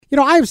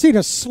I've seen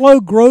a slow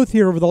growth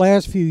here over the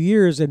last few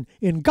years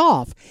in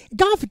golf.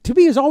 Golf, to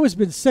me, has always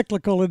been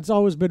cyclical, and it's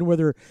always been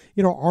whether,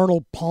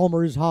 Arnold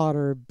Palmer's hot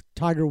or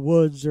Tiger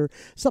Woods or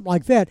something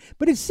like that.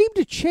 But it seemed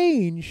to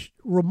change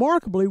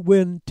remarkably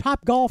when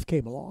TopGolf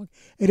came along,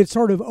 and it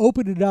sort of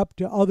opened it up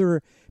to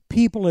other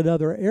people in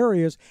other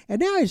areas,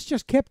 and now it's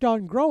just kept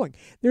on growing.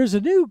 There's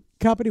a new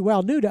company,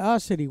 well, new to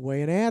us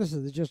anyway, in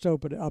Addison that just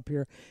opened up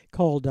here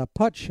called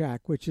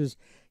Puttshack, which is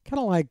kind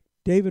of like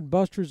Dave and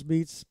Buster's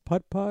meets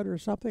Putt Putt or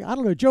something. I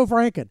don't know. Joe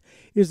Vrankin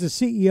is the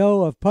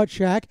CEO of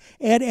Puttshack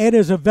and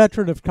is a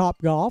veteran of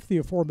TopGolf, the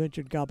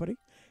aforementioned company,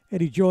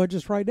 and he joins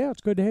us right now. It's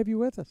good to have you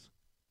with us,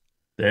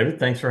 David.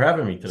 Thanks for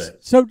having me today.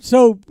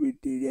 So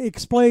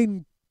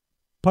explain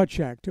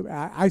Puttshack to me.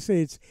 I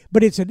say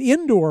it's an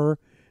indoor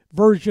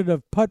version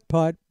of Putt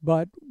Putt,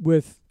 but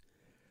with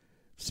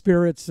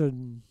spirits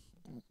and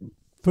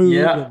food.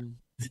 Yeah, And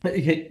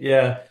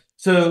yeah.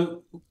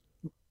 So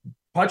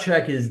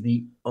Puttshack is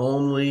the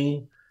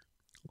only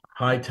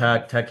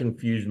high-tech,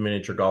 tech-infused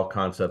miniature golf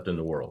concept in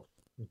the world.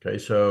 Okay,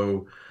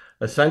 so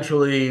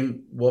essentially,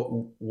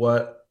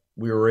 what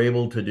we were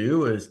able to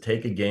do is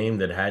take a game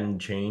that hadn't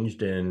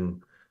changed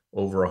in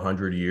over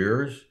 100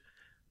 years,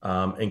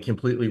 and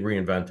completely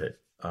reinvent it.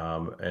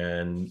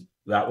 And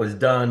that was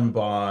done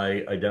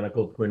by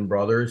identical twin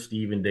brothers,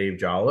 Steve and Dave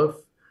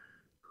Jolliffe,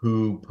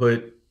 who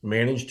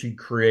managed to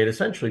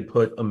essentially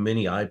put a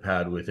mini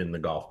iPad within the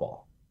golf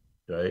ball.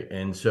 Okay.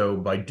 And so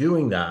by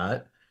doing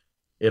that,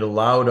 it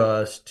allowed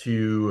us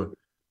to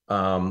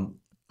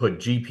put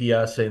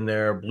GPS in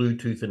there,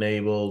 Bluetooth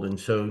enabled. And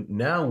so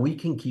now we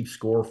can keep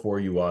score for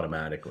you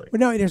automatically.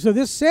 But no, so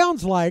this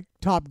sounds like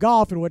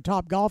TopGolf and what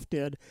TopGolf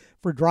did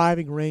for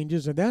driving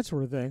ranges and that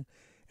sort of thing.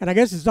 And I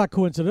guess it's not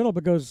coincidental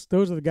because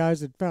those are the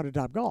guys that founded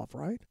TopGolf,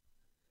 right?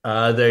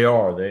 They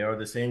are. They are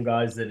the same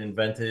guys that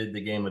invented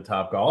the game of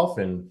TopGolf,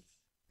 and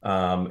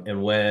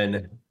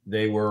when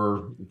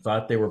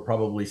thought they were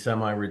probably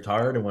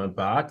semi-retired and went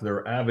back,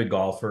 they're avid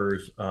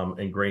golfers,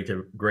 and great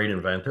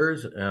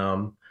inventors.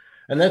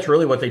 And that's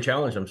really what they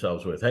challenged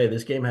themselves with. Hey,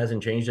 this game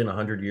hasn't changed in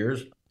 100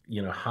 years.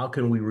 How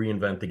can we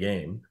reinvent the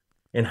game?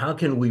 And how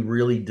can we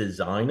really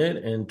design it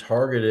and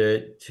target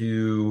it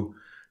to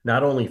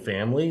not only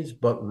families,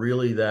 but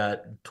really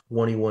that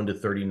 21 to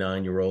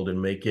 39-year-old and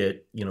make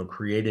it,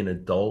 create an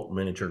adult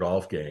miniature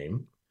golf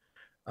game,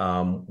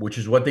 which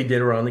is what they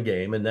did around the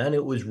game. And then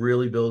it was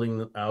really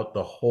building out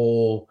the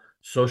whole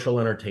social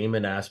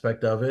entertainment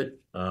aspect of it.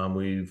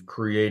 We've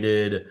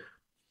created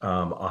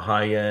a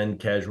high-end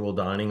casual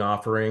dining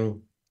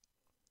offering,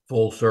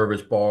 full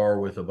service bar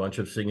with a bunch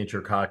of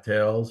signature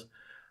cocktails.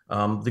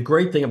 The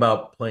great thing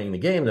about playing the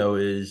game, though,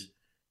 is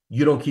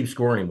you don't keep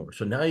score anymore.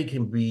 So now you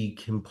can be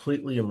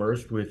completely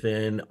immersed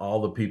within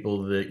all the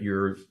people that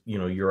you're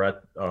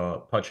at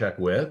Puttshack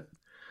with,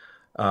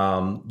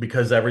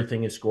 because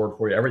everything is scored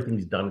for you.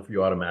 Everything's done for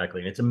you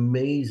automatically. And it's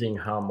amazing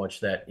how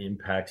much that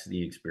impacts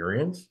the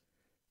experience.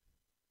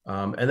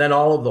 And then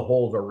all of the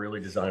holes are really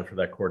designed for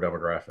that core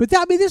demographic. But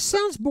this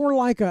sounds more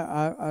like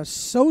a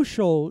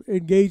social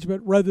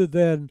engagement rather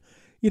than,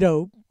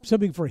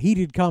 something for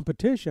heated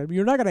competition. I mean,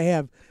 you're not going to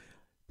have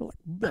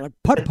like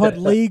putt-putt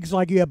leagues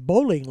like you have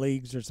bowling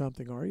leagues or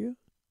something, are you?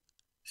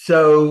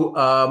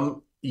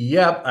 So,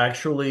 yeah,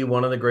 actually,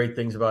 one of the great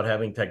things about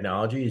having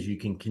technology is you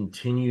can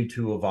continue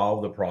to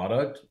evolve the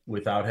product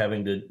without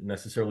having to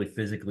necessarily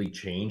physically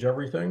change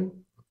everything.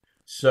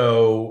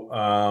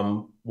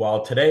 So,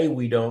 while today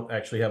we don't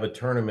actually have a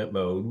tournament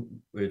mode,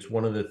 it's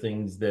one of the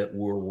things that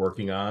we're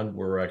working on.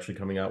 We're actually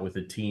coming out with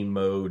a team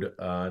mode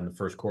in the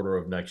first quarter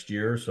of next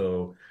year,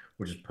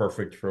 which is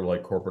perfect for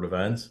like corporate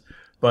events.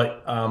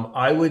 But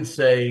I would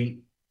say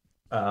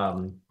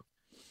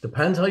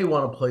depends how you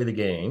want to play the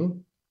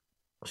game.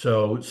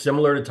 So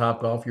similar to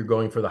TopGolf, you're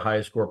going for the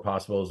highest score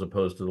possible as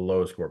opposed to the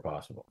lowest score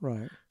possible.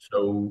 Right.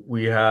 So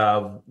we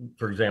have,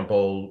 for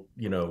example,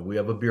 we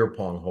have a beer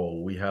pong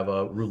hole, we have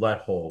a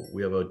roulette hole,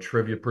 we have a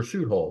trivia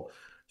pursuit hole.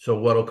 So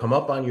what'll come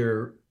up on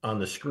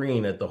the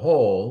screen at the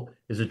hole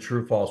is a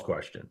true false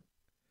question.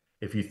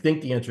 If you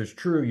think the answer is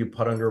true, you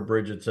put under a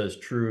bridge that says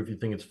true. If you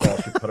think it's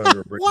false, you put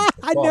under a bridge. What?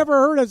 I never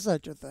heard of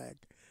such a thing.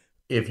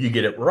 If you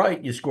get it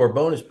right, you score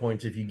bonus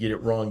points. If you get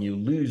it wrong, you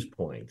lose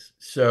points.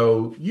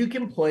 So you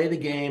can play the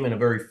game in a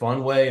very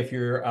fun way if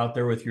you're out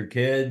there with your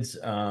kids,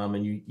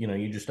 and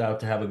you're just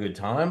out to have a good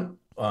time.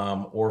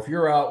 Or if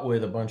you're out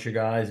with a bunch of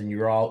guys and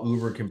you're all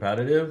uber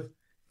competitive,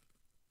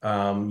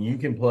 you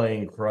can play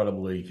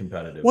incredibly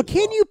competitive. Well,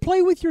 can you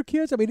play with your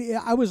kids? I mean,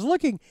 I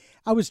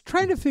was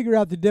trying to figure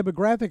out the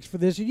demographics for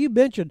this, and you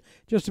mentioned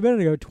just a minute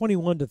ago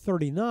 21 to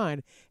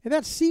 39, and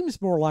that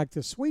seems more like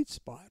the sweet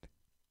spot.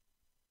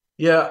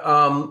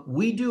 Yeah,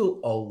 we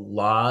do a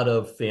lot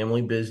of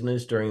family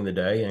business during the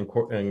day and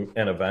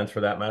events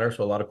for that matter.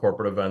 So a lot of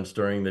corporate events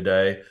during the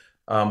day.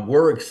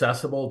 We're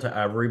accessible to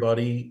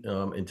everybody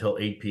until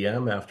 8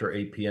 p.m. After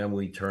 8 p.m.,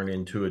 we turn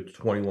into a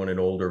 21 and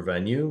older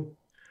venue.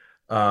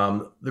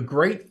 The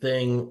great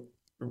thing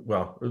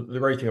about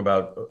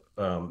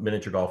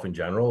miniature golf in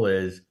general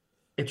is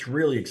it's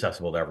really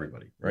accessible to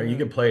everybody, right? You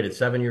can play it at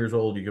 7 years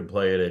old. You can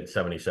play it at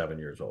 77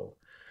 years old.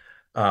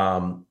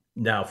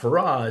 Now for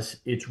us,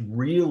 it's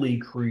really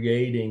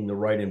creating the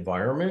right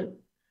environment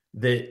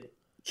that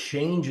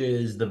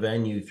changes the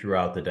venue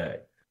throughout the day.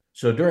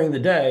 So during the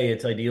day,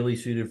 it's ideally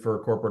suited for a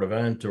corporate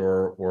event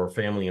or a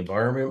family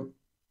environment.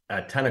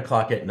 At 10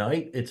 o'clock at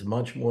night, it's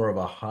much more of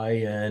a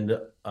high-end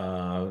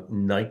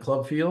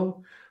nightclub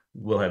feel.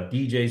 We'll have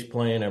DJs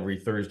playing every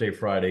Thursday,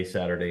 Friday,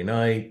 Saturday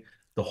night.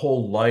 The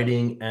whole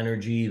lighting,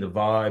 energy, the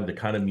vibe, the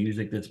kind of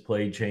music that's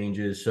played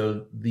changes.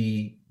 So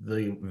the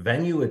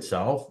venue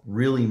itself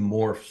really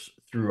morphs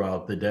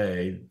throughout the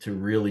day to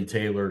really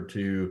tailor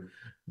to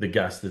the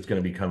guest that's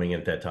going to be coming in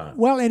at that time.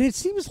 Well, and it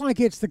seems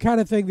like it's the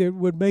kind of thing that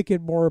would make it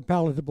more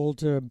palatable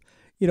to,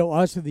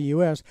 us in the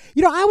U.S.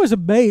 I was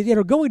amazed.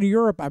 Going to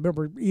Europe, I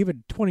remember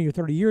even 20 or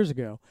 30 years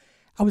ago,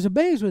 I was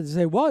amazed when they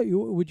say, "Well,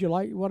 would you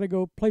want to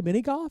go play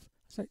mini golf?"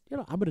 I said,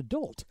 I'm an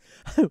adult,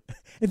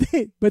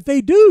 but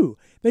they do.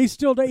 They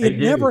still do. They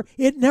do.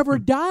 It never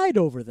died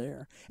over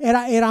there, and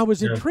I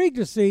was Yeah. intrigued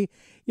to see.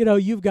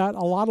 You've got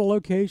a lot of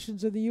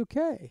locations in the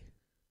UK.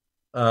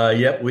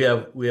 Yep,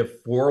 we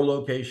have four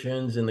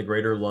locations in the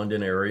greater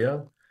London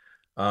area.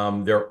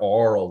 There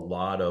are a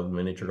lot of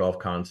miniature golf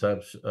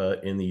concepts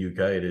in the UK.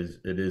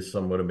 It is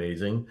somewhat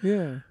amazing.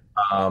 Yeah.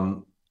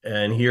 Um,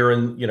 and here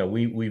in,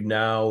 we've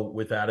now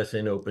with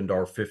Addison opened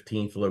our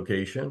 15th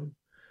location.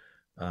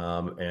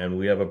 And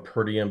we have a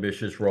pretty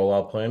ambitious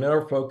rollout plan. And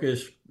our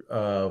focus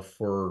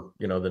for,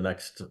 the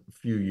next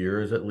few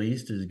years at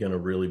least is going to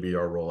really be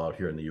our rollout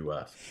here in the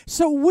US.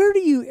 So where do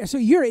you? So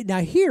you're now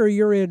here.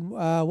 You're in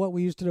what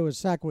we used to know as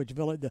Sackwich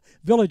Village, the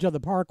village on the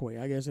Parkway,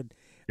 I guess,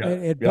 Yeah,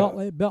 at yeah.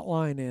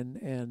 Beltline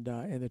and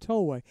the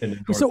Tollway. In the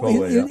North So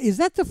Tollway, yeah. is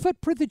that the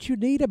footprint that you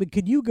need? I mean,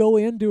 can you go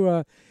into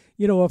a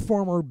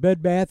former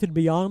Bed Bath and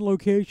Beyond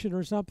location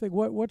or something?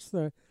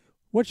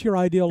 What's your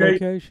ideal Okay.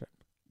 location?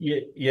 Yeah,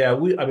 yeah,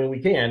 I mean, we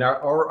can.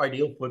 Our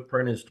ideal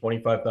footprint is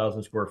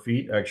 25,000 square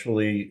feet.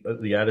 Actually,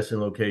 the Addison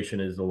location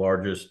is the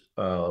largest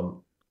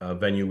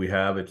venue we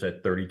have. It's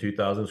at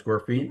 32,000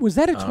 square feet. Was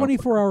that a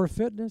 24-hour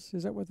fitness?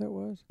 Is that what that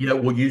was? Yeah,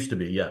 what used to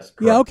be, yes,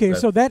 Yeah. correct. Okay.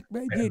 That's So that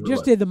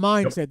just in the Yep,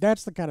 mindset,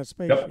 that's the kind of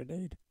space you yep.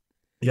 need.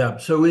 Yeah,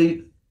 so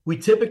we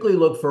typically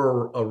look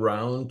for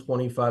around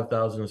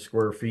 25,000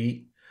 square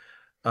feet.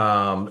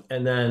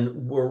 And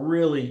then we're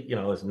really,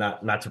 it's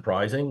not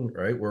surprising,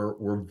 right?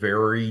 We're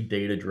very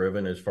data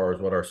driven as far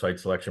as what our site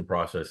selection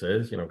process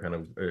is, kind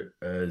of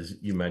as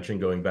you mentioned,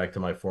 going back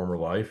to my former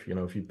life,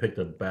 if you picked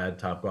a bad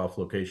Topgolf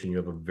location, you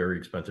have a very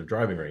expensive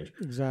driving range.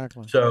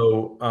 Exactly.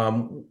 So,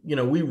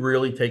 we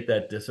really take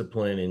that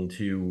discipline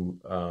into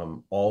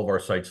all of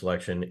our site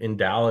selection. In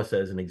Dallas,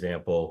 as an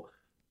example,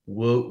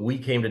 we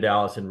came to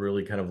Dallas and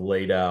really kind of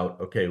laid out,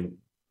 okay,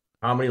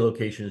 how many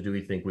locations do we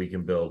think we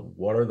can build?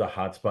 What are the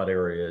hotspot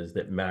areas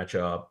that match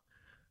up?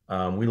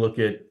 We look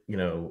at, I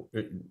know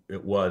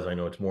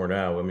it's more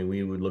now. I mean,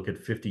 we would look at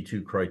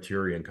 52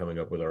 criteria and coming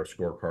up with our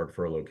scorecard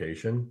for a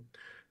location.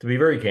 To be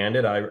very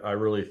candid, I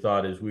really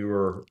thought as we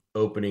were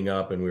opening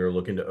up and we were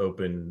looking to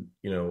open,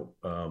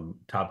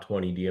 top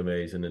 20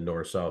 DMAs in the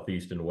north, south,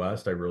 east, and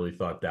west, I really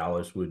thought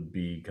Dallas would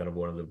be kind of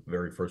one of the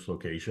very first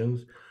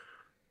locations.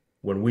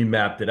 When we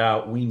mapped it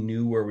out, we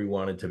knew where we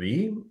wanted to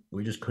be.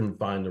 We just couldn't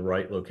find the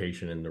right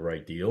location and the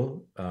right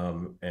deal.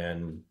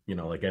 And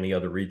like any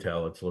other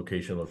retail, it's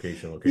location,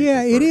 location,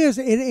 Yeah, location it first.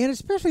 is, and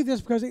especially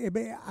this because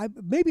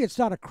maybe it's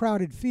not a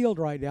crowded field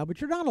right now,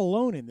 but you're not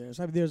alone in this.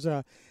 I mean, there's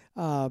a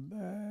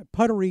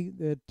Puttery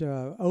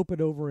that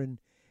opened over in.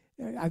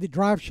 I think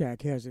Drive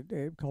Shack has it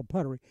called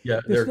Puttery. Yeah,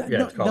 It's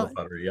it's called a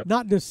putter. Yep.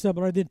 not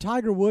dissimilar. Then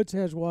Tiger Woods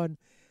has one,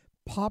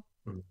 Pop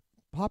Mhm.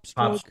 Pop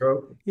Top Stroke.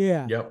 stroke.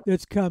 Yeah, Yep.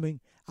 that's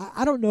coming.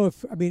 I don't know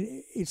if I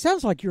mean it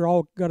sounds like you're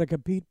all going to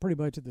compete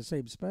pretty much in the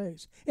same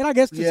space, and I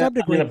guess Yeah. I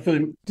mean,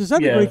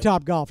 yeah.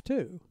 Top Golf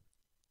too.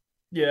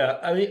 Yeah.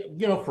 I mean,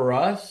 for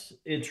us,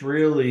 it's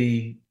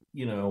really,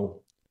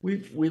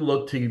 we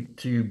look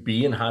to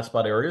be in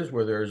hotspot areas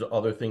where there's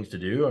other things to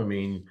do. I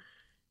mean,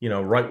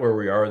 right where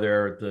we are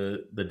there at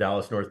the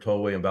Dallas North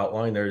Tollway and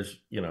Beltline, there's,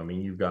 I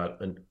mean, you've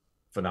got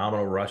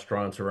phenomenal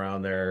restaurants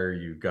around there.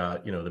 You've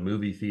got, the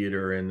movie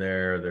theater in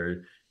there.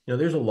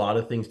 There's a lot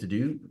of things to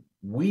do.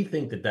 We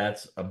think that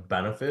that's a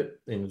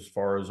benefit in as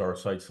far as our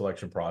site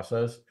selection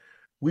process.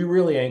 We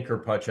really anchor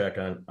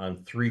Puttshack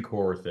on three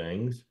core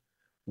things.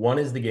 One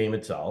is the game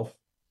itself.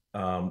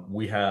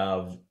 We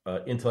have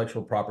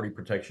intellectual property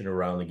protection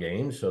around the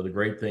game. So the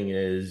great thing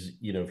is,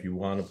 if you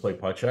want to play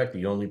Puttshack,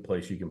 the only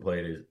place you can play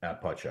it is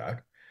at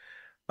Puttshack.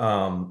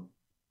 Um,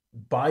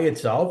 by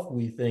itself,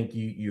 we think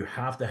you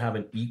have to have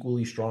an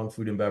equally strong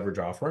food and beverage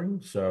offering.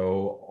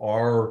 So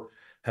our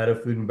head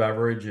of food and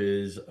beverage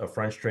is a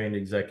French trained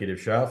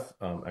executive chef.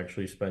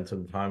 Actually spent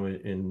some time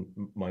in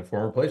my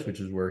former place, which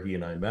is where he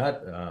and I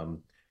met.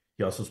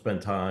 He also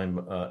spent time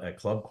at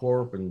Club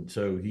Corp, and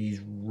so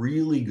he's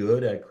really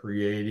good at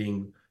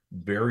creating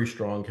very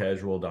strong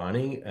casual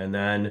dining. And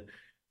then,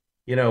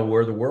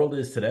 where the world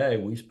is today,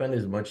 we spend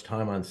as much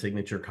time on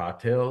signature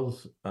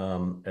cocktails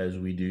as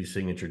we do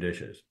signature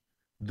dishes.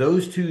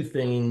 Those two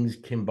things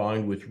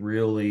combined with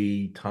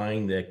really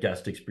tying that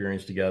guest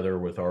experience together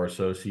with our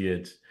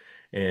associates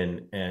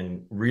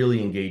and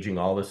really engaging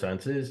all the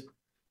senses.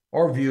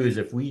 Our view is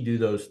if we do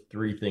those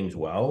three things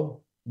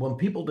well, when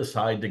people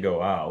decide to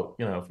go out,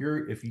 if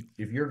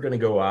you're going to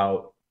go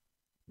out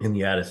in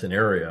the Addison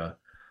area,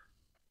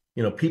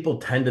 people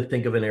tend to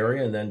think of an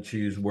area and then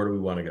choose, where do we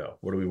want to go?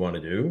 What do we want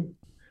to do?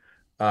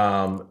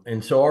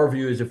 And so our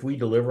view is if we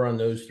deliver on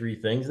those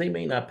three things, they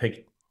may not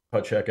pick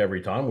Puttshack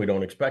every time. We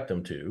don't expect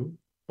them to.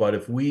 But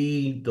if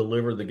we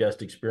deliver the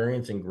guest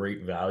experience and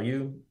great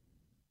value,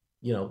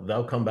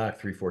 they'll come back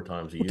 3, 4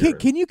 times a Well, year.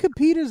 can you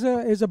compete as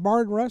a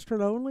bar and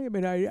restaurant only? I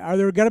mean, are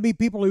there going to be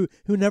people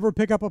who never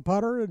pick up a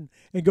putter and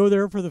go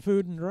there for the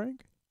food and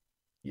drink?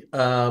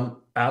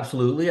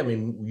 Absolutely. I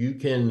mean,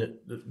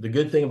 the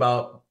good thing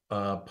about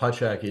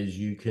Puttshack is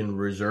you can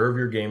reserve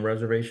your game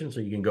reservation. So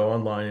you can go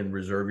online and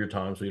reserve your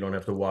time so you don't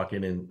have to walk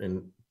in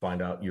and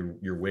find out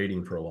you're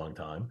waiting for a long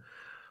time.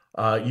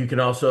 You can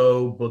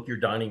also book your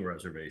dining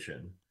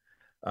reservation.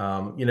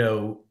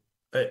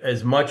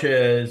 As much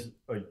as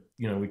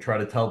we try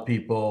to tell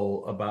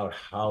people about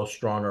how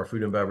strong our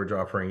food and beverage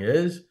offering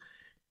is,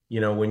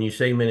 when you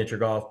say miniature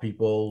golf,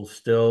 people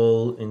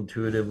still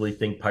intuitively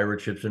think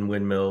pirate ships and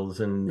windmills,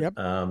 and Yep.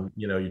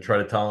 you try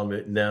to tell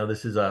them, no,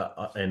 this is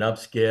an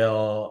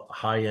upscale,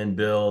 high-end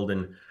build,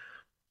 and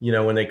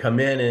when they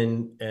come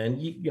in and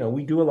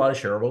we do a lot of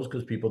shareables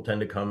because people tend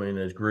to come in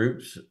as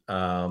groups,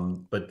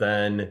 but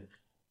then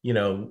you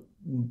know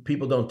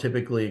people don't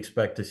typically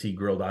expect to see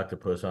grilled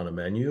octopus on a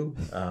menu,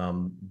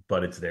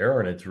 but it's there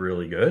and it's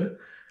really good.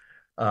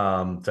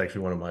 It's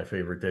actually one of my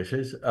favorite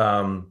dishes.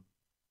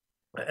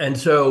 And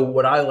so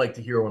what I like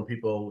to hear when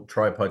people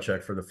try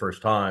Puttshack for the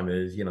first time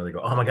is, they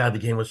go, "Oh my God, the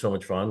game was so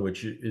much fun,"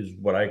 which is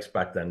what I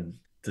expect them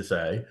to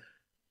say.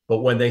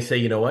 But when they say,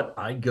 "You know what,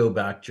 I'd go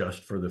back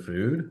just for the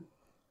food,"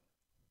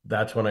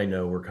 that's when I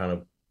know we're kind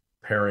of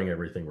pairing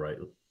everything right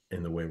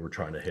in the way we're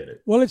trying to hit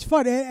it. Well, it's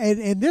fun,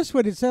 and this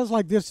one, it sounds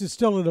like this is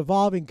still an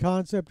evolving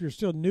concept. You're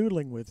still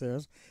noodling with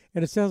this,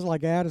 and it sounds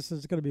like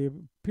Addison's going to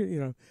be,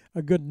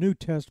 a good new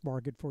test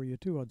market for you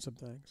too on some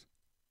things.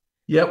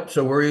 Yep.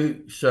 So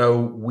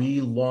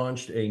we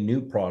launched a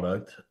new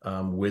product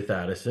with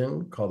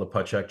Addison called the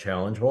Puttshack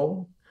Challenge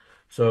Hole.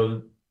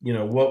 So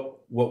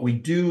what we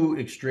do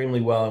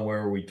extremely well and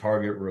where we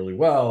target really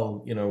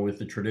well, with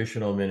the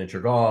traditional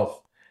miniature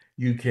golf,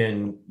 you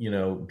can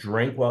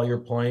drink while you're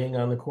playing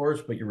on the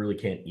course, but you really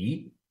can't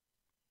eat.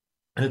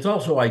 And it's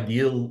also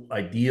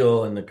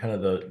ideal in the kind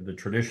of the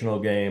traditional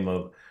game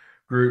of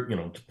group.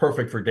 It's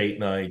perfect for date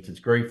nights.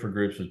 It's great for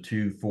groups of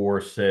 2, 4,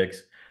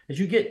 6. As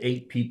you get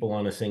 8 people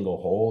on a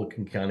single hole, it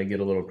can kind of get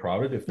a little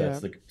crowded if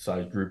that's Yeah. the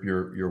size group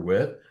you're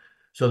with.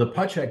 So the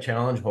Puttshack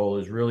Challenge Hole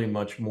is really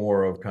much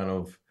more of kind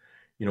of,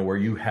 where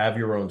you have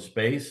your own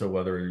space. So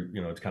whether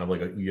it's kind of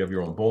like you have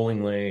your own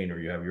bowling lane or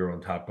you have your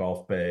own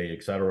TopGolf bay,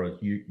 et cetera.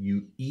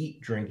 You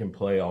eat, drink, and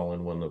play all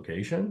in one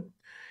location.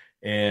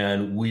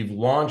 And we've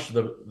launched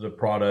the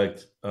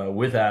product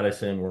with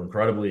Addison. We're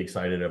incredibly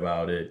excited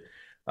about it.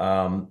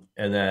 And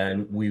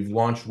then we've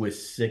launched with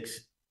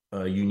 6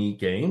 unique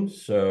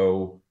games.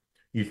 So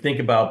you think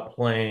about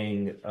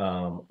playing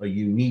a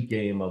unique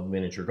game of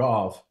miniature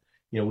golf.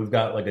 We've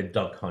got like a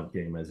duck hunt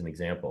game as an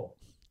example.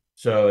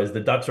 So as the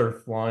ducks are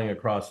flying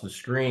across the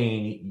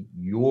screen,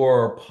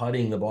 you're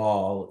putting the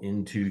ball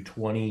into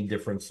 20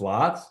 different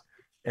slots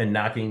and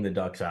knocking the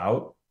ducks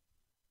out.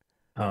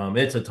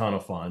 It's a ton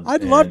of fun.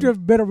 I'd love to And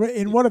have been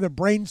in one of the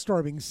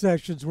brainstorming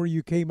sessions where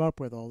you came up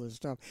with all this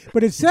stuff.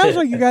 But it sounds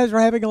like you guys are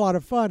having a lot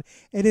of fun,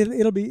 and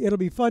it'll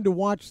be fun to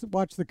watch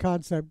the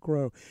concept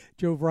grow.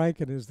 Joe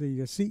Vrankin is the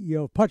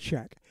CEO of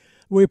Puttshack.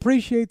 We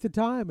appreciate the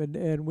time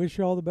and wish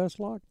you all the best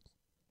luck.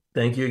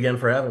 Thank you again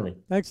for having me.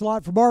 Thanks a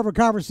lot. For more of a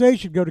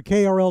conversation, go to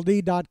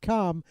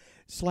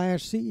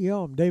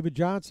krld.com/CEO. I'm David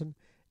Johnson,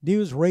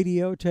 News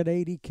Radio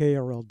 1080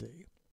 KRLD.